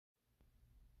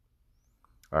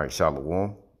All right,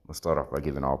 Shalom. Let's start off by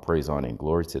giving all praise, honor, and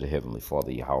glory to the Heavenly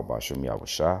Father, Yahawashi,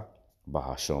 Rawchaa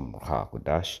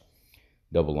Qadash.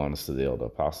 Double honors to the elder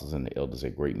apostles and the elders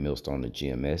at Great Millstone of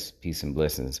GMS. Peace and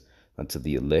blessings unto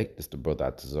the elect. It's the brother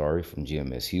Atazari from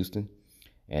GMS Houston.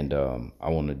 And I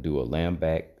want to do a lamb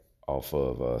back off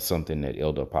of something that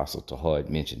Elder Apostle Tahar had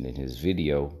mentioned in his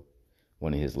video,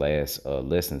 one of his last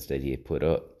lessons that he had put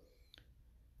up.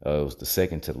 It was the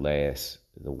second to last,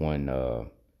 the one,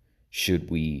 should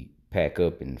we pack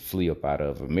up and flee up out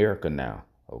of America now?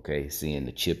 Okay, seeing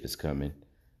the chip is coming.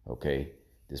 Okay,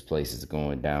 this place is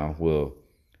going down. Well,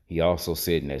 he also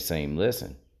said in that same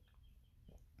lesson,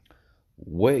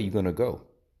 where are you going to go?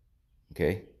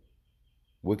 Okay,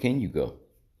 where can you go?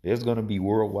 There's going to be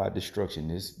worldwide destruction.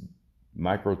 This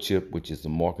microchip, which is the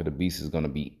mark of the beast, is going to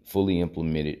be fully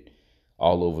implemented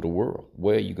all over the world.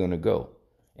 Where are you going to go?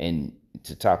 And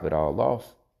to top it all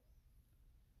off,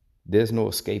 there's no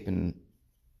escaping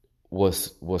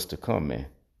what's to come, man.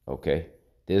 Okay,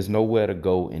 there's nowhere to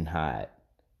go and hide.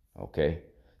 Okay,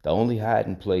 the only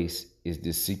hiding place is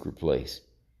this secret place.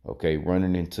 Okay,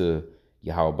 running into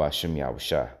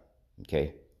Yahawashi.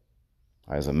 Okay,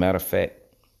 as a matter of fact,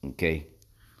 okay,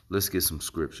 let's get some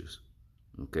scriptures.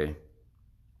 Okay,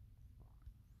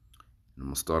 I'm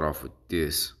gonna start off with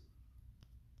this.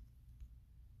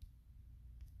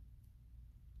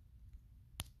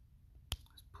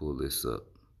 Let's pull this up.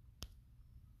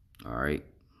 All right.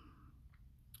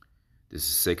 This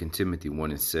is 2 Timothy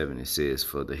 1:7. It says,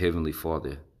 "For the Heavenly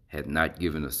Father hath not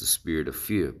given us the spirit of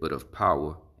fear, but of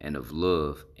power and of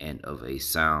love and of a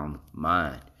sound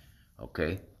mind."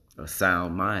 Okay? A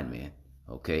sound mind, man.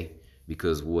 Okay?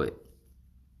 Because what?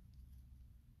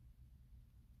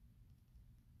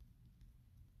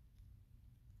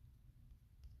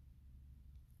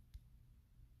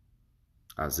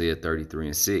 Isaiah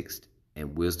 33:6.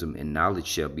 "And wisdom and knowledge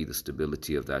shall be the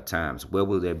stability of thy times." Where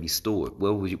will that be stored?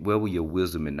 Where will your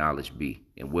wisdom and knowledge be?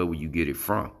 And where will you get it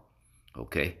from?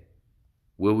 Okay?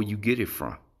 Where will you get it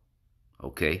from?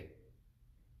 Okay?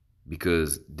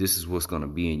 Because this is what's going to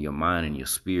be in your mind and your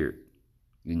spirit,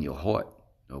 in your heart.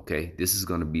 Okay? This is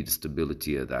going to be the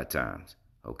stability of thy times.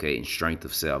 Okay? And strength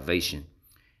of salvation.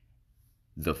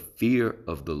 The fear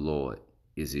of the Lord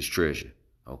is his treasure.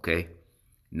 Okay?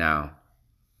 Now,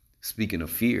 speaking of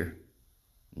fear,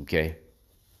 okay,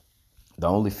 the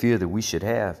only fear that we should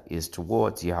have is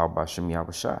towards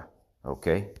Yahawashi.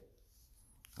 Okay?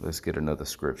 Let's get another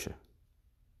scripture.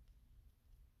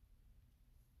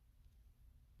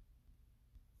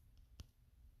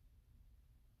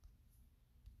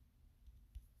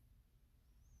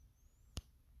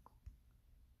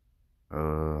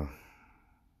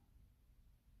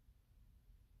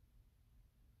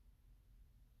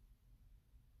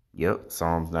 Yep,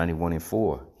 Psalms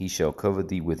 91:4. "He shall cover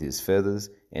thee with his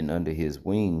feathers, and under his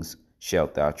wings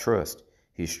shalt thou trust.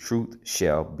 His truth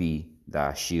shall be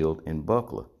thy shield and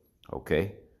buckler."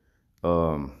 Okay.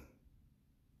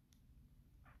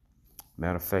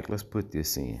 Matter of fact, let's put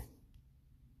this in.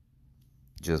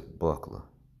 Just buckler.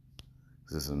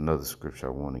 This is another scripture I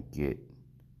want to get.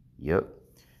 Yep.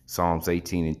 Psalms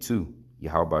 18:2.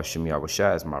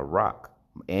 Yahawashi is my rock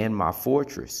and my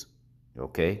fortress.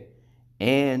 Okay.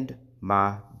 And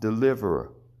my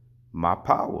deliverer, my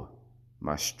power,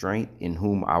 my strength, in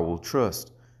whom I will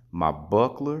trust, my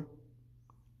buckler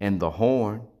and the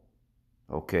horn,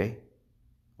 okay,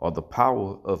 are the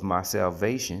power of my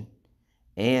salvation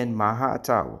and my high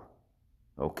tower.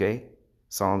 Okay.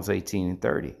 Psalms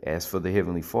 18:30. "As for the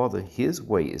Heavenly Father, his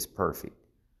way is perfect.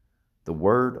 The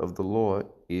word of the Lord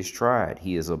is tried.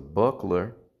 He is a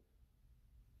buckler."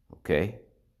 Okay.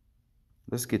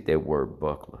 Let's get that word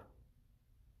buckler.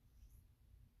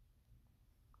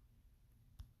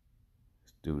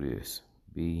 Let's do this.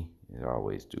 B, I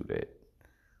always do that.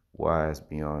 Wise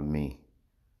beyond me.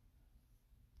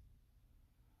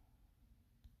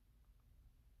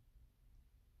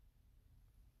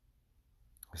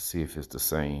 Let's see if it's the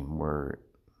same word.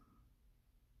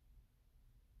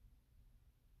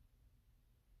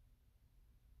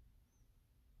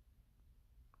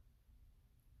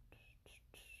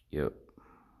 Yep.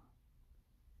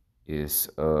 It's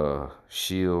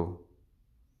shield,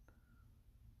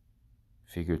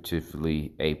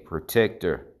 figuratively a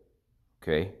protector.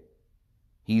 Okay.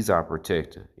 He's our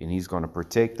protector, and he's going to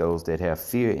protect those that have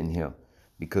fear in him,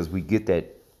 because we get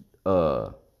that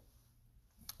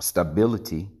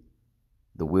stability,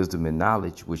 the wisdom and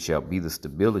knowledge, which shall be the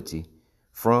stability,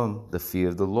 from the fear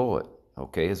of the Lord.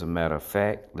 Okay. As a matter of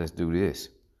fact, let's do this.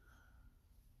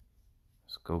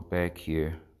 Let's go back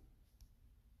here.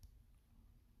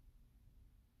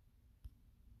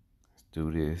 Let's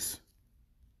do this.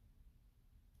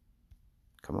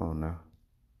 Come on now.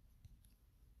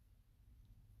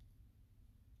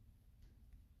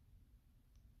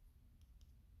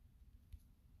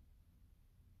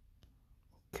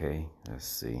 Okay, let's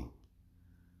see.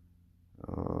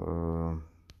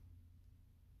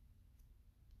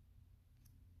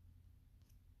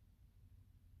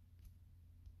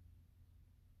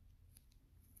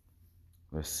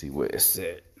 Let's see where it's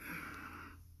at.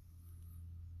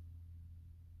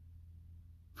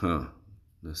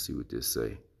 Let's see what this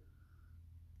say.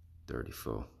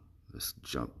 34. Let's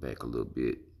jump back a little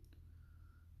bit.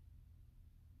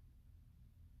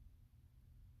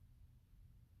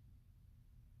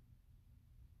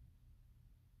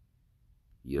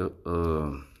 Yep.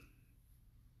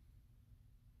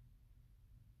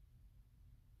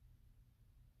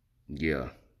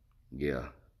 Yeah.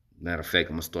 Matter of fact,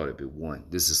 I'm gonna start up at 1.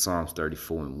 This is Psalms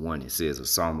 34 and 1. It says, a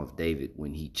psalm of David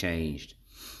when he changed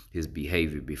his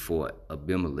behavior before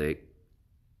Abimelech,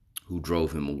 who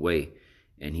drove him away,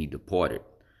 and he departed.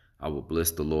 I will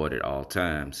bless the Lord at all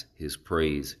times. His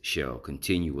praise shall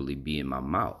continually be in my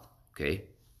mouth. Okay?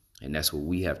 And that's what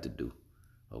we have to do.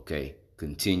 Okay?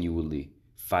 Continually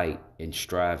fight and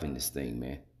strive in this thing,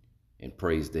 man. And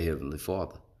praise the Heavenly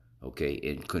Father. Okay?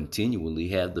 And continually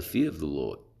have the fear of the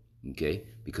Lord. Okay?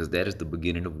 Because that is the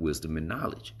beginning of wisdom and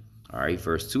knowledge. All right?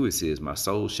 Verse 2, it says, my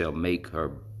soul shall make her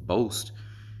boast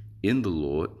in the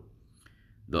Lord.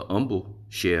 The humble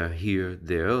shall hear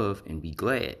thereof and be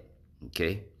glad.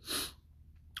 Okay?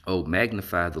 Oh,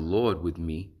 magnify the Lord with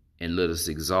me, and let us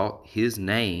exalt his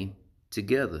name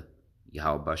together.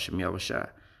 Yahawashi.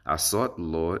 I sought the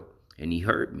Lord, and he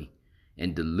heard me,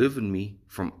 and delivered me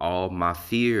from all my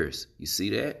fears. You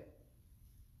see that?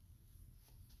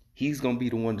 He's going to be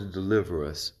the one to deliver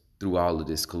us through all of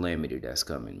this calamity that's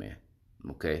coming, man.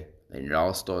 Okay? And it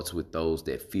all starts with those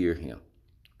that fear him.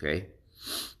 Okay?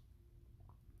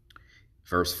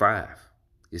 Verse 5,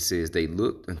 it says, they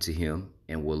looked unto him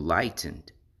and were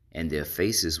lightened, and their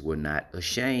faces were not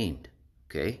ashamed.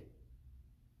 Okay?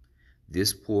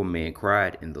 This poor man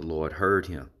cried, and the Lord heard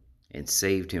him and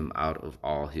saved him out of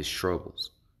all his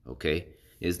troubles. Okay?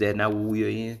 Is that not what we are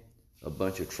in? A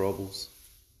bunch of troubles.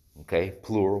 Okay?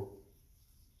 Plural.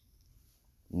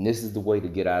 And this is the way to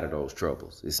get out of those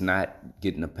troubles. It's not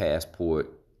getting a passport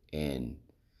and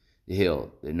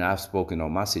hell. And I've spoken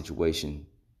on my situation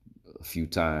a few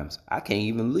times. I can't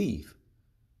even leave.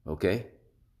 Okay?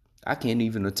 I can't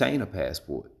even obtain a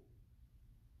passport.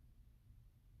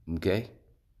 Okay?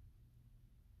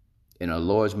 And a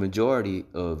large majority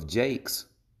of Jakes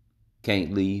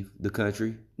can't leave the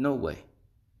country. No way.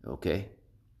 Okay?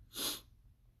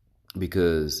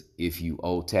 Because if you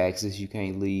owe taxes, you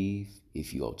can't leave.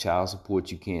 If you owe child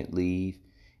support, you can't leave.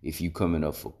 If you coming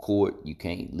up for court, you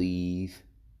can't leave.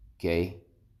 Okay?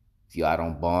 If you're out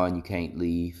on bond, you can't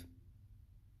leave.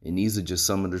 And these are just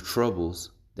some of the troubles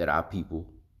that our people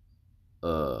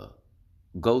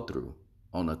go through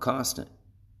on a constant.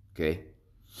 Okay?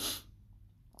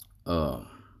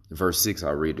 Verse 6,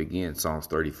 I'll read it again. Psalms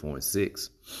 34 and 6.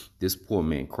 This poor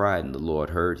man cried, and the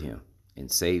Lord heard him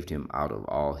and saved him out of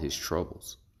all his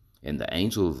troubles. And the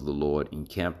angel of the Lord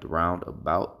encamped round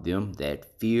about them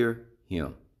that fear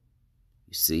him.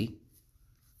 You see?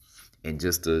 And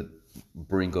just to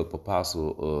bring up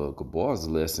Apostle Gabar's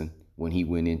lesson, when he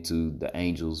went into the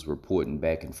angels reporting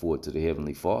back and forth to the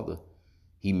Heavenly Father,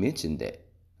 he mentioned that,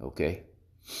 okay?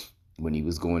 When he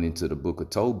was going into the book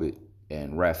of Tobit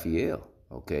and Raphael,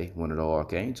 okay? One of the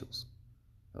archangels,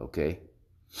 okay?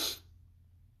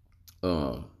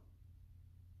 The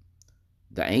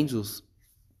angels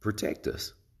protect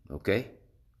us, okay?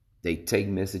 They take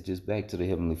messages back to the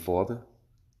Heavenly Father,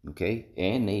 okay?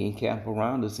 And they encamp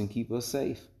around us and keep us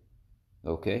safe,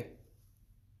 okay?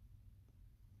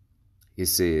 It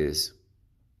says,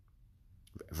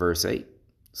 verse 8,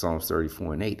 Psalms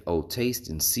 34 and 8, oh, taste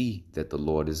and see that the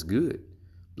Lord is good.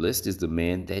 Blessed is the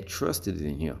man that trusted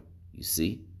in him. You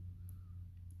see?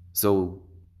 So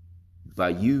by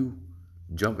you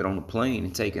jumping on a plane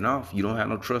and taking off, you don't have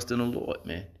no trust in the Lord,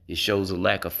 man. It shows a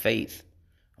lack of faith.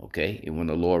 Okay? And when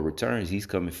the Lord returns, he's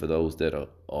coming for those that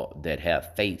that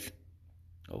have faith.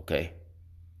 Okay?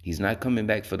 He's not coming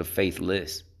back for the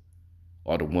faithless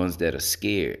or the ones that are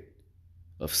scared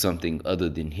of something other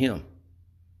than him.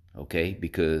 Okay?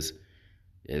 Because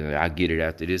I get it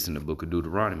after this in the book of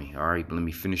Deuteronomy. All right, but let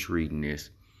me finish reading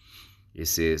this. It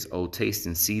says, oh, taste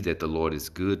and see that the Lord is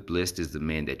good. Blessed is the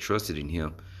man that trusted in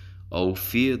him. Oh,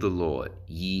 fear the Lord,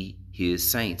 ye his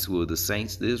saints. Who are the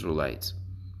saints? The Israelites.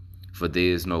 For there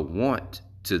is no want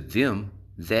to them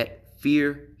that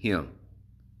fear him.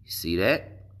 You see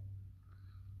that?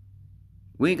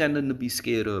 We ain't got nothing to be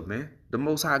scared of, man. The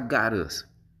Most High got us.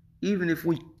 Even if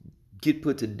we get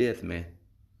put to death, man.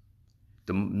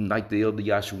 Like the elder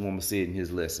Yahawah said in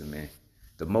his lesson, man.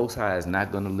 The Most High is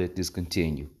not going to let this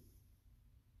continue.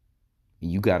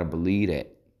 And you got to believe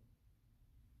that.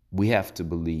 We have to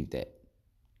believe that.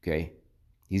 Okay?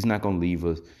 He's not going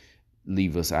to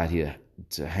leave us out here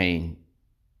to hang.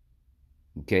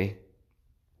 Okay?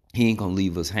 He ain't going to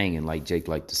leave us hanging like Jake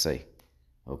like to say.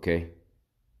 Okay?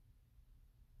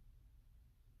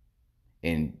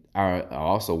 And I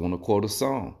also want to quote a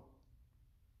song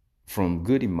from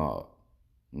Goody Mob.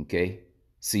 Okay?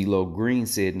 CeeLo Green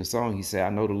said in the song, he said, I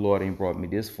know the Lord ain't brought me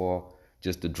this far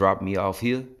just to drop me off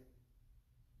here,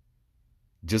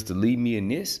 just to leave me in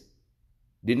this.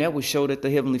 Then that would show that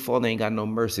the Heavenly Father ain't got no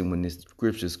mercy when the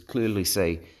scriptures clearly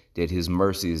say that his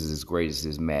mercy is as great as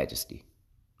his majesty.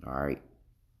 All right.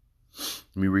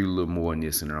 Let me read a little more on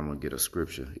this and then I'm going to get a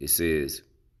scripture. It says,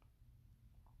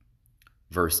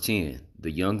 verse 10,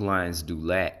 the young lions do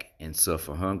lack and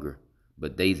suffer hunger,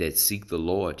 but they that seek the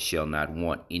Lord shall not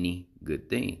want any good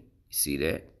thing. You see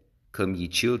that? Come ye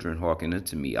children, hearken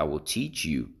unto me. I will teach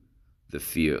you the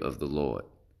fear of the Lord.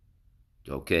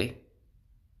 Okay?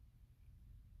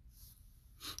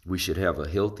 We should have a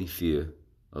healthy fear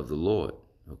of the Lord.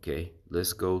 Okay?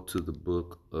 Let's go to the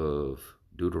book of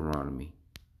Deuteronomy.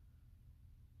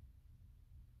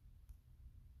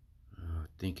 I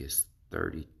think it's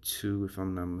 32, if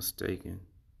I'm not mistaken.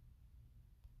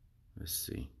 Let's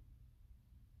see.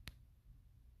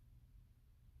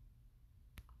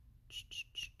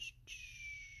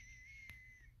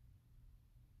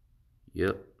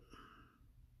 Yep.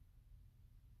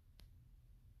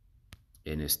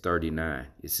 And it's 39.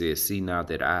 It says, see now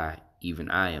that I, even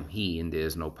I am he, and there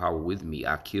is no power with me.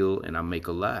 I kill and I make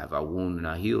alive. I wound and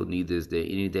I heal. Neither is there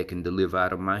any that can deliver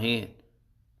out of my hand.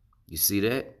 You see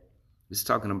that? It's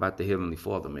talking about the Heavenly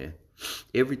Father, man.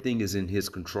 Everything is in his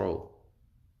control.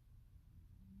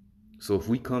 So if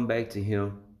we come back to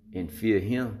him and fear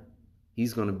him,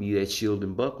 he's going to be that shield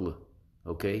and buckler,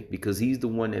 okay? Because he's the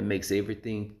one that makes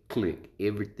everything click,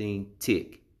 everything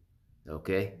tick,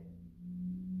 okay?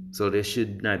 So there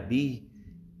should not be,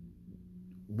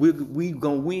 we're going to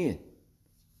win.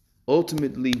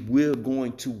 Ultimately, we're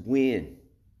going to win,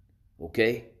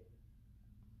 okay?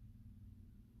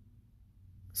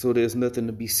 So there's nothing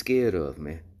to be scared of,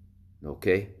 man,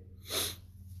 okay?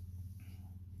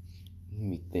 Let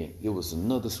me think. It was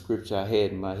another scripture I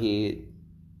had in my head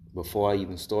before I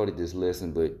even started this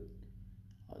lesson, but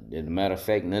as a matter of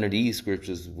fact, none of these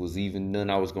scriptures was even none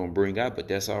I was going to bring out, but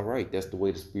that's all right. That's the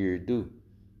way the Spirit do.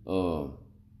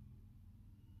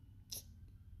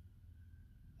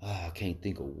 I can't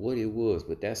think of what it was,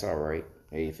 but that's all right.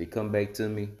 Hey, if it come back to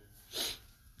me,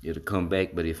 it'll come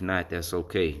back, but if not, that's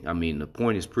okay. I mean, the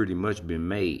point has pretty much been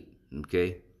made,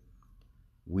 okay?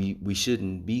 We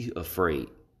shouldn't be afraid.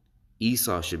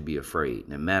 Esau should be afraid.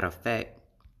 As a matter of fact,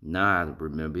 now I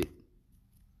remember it.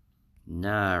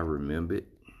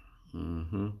 Let's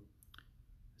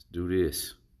do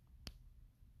this.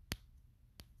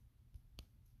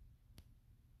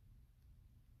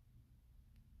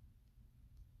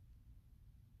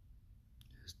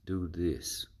 Let's do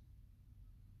this.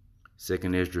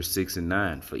 2nd Ezra 6 and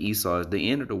 9. For Esau is the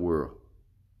end of the world.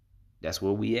 That's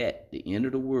where we at. The end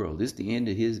of the world. This is the end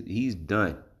of he's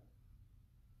done.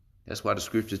 That's why the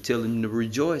scriptures tell him to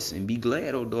rejoice and be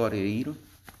glad, O daughter of Edom.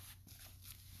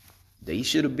 They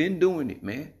should have been doing it,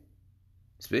 man.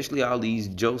 Especially all these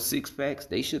Joe six-packs.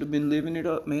 They should have been living it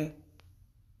up, man.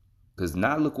 Because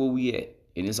now look where we at.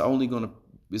 And it's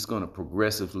gonna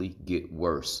progressively get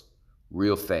worse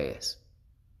real fast.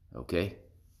 Okay?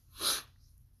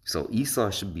 So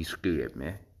Esau should be scared,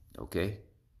 man. Okay?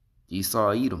 Esau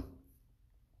Edom.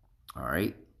 All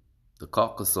right? The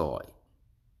Caucasoid.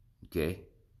 Okay?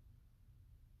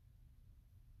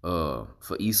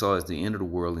 For Esau is the end of the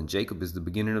world and Jacob is the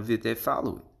beginning of it that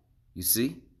follow it. You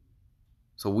see?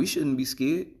 So we shouldn't be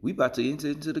scared. We about to enter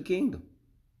into the kingdom.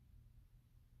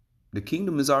 The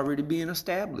kingdom is already being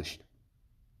established.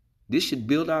 This should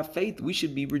build our faith. We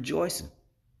should be rejoicing.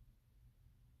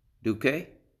 Okay?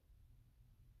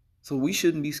 So we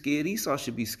shouldn't be scared. Esau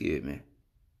should be scared, man.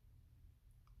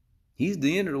 He's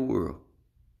the end of the world.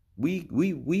 We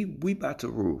about to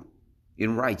rule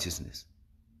in righteousness.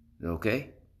 Okay?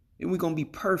 And we're going to be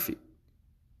perfect.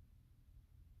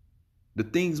 The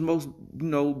things most,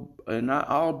 and not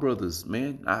all brothers,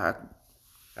 man, I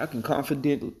can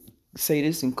confidently say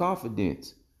this in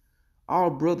confidence. All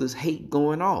brothers hate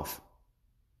going off.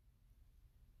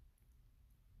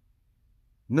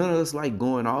 None of us like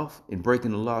going off and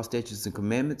breaking the law, statutes, and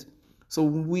commandments. So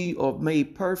when we are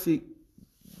made perfect,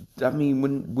 I mean,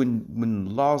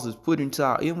 when laws is put into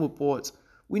our inward parts,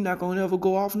 we're not going to ever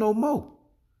go off no more.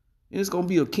 And it's going to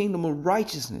be a kingdom of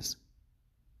righteousness.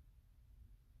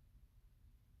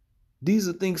 These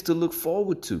are things to look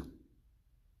forward to.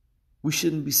 We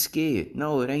shouldn't be scared.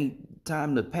 No, it ain't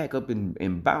time to pack up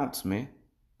and bounce, man.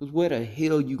 Because where the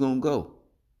hell you going to go?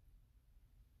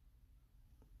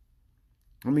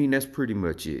 I mean, that's pretty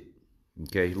much it.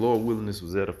 Okay, Lord willing, this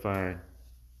was edifying.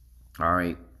 All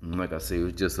right, like I said, it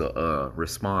was just a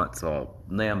response or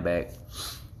lamb back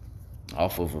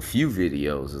off of a few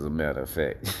videos, as a matter of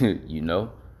fact, you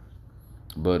know.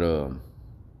 But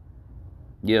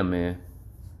yeah, man,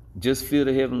 just fear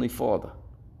the Heavenly Father.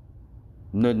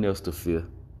 Nothing else to fear.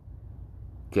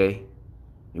 Okay,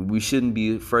 and we shouldn't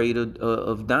be afraid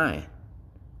of dying.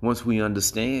 Once we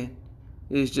understand,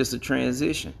 it's just a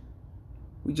transition.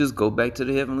 We just go back to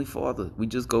the Heavenly Father. We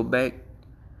just go back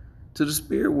to the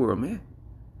spirit world, man.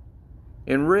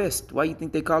 And rest. Why you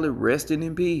think they call it resting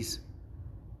in peace?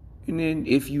 And then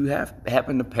if you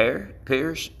happen to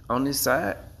perish on this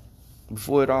side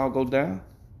before it all go down,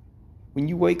 when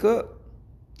you wake up,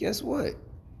 guess what?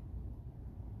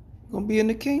 You're going to be in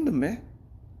the kingdom, man.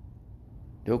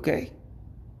 Okay?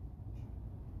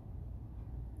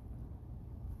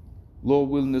 Lord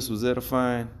willing, this was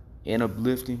edifying and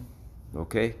uplifting.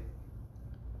 Okay?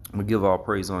 I'm going to give all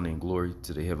praise, honor, and glory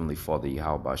to the Heavenly Father,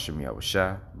 Yahawashi,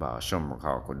 by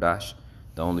Rawchaa Qadash,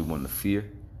 the only one to fear.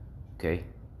 Okay?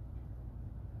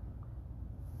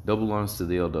 Double honors to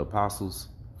the elder apostles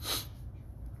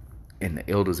and the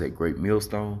elders at Great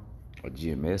Millstone, or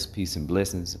GMS. Peace and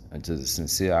blessings. And to the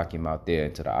sincere Akim out there,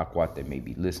 and to the Akwat that may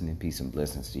be listening, peace and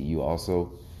blessings to you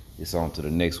also. It's on to the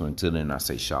next one. Until then, I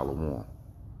say shalom.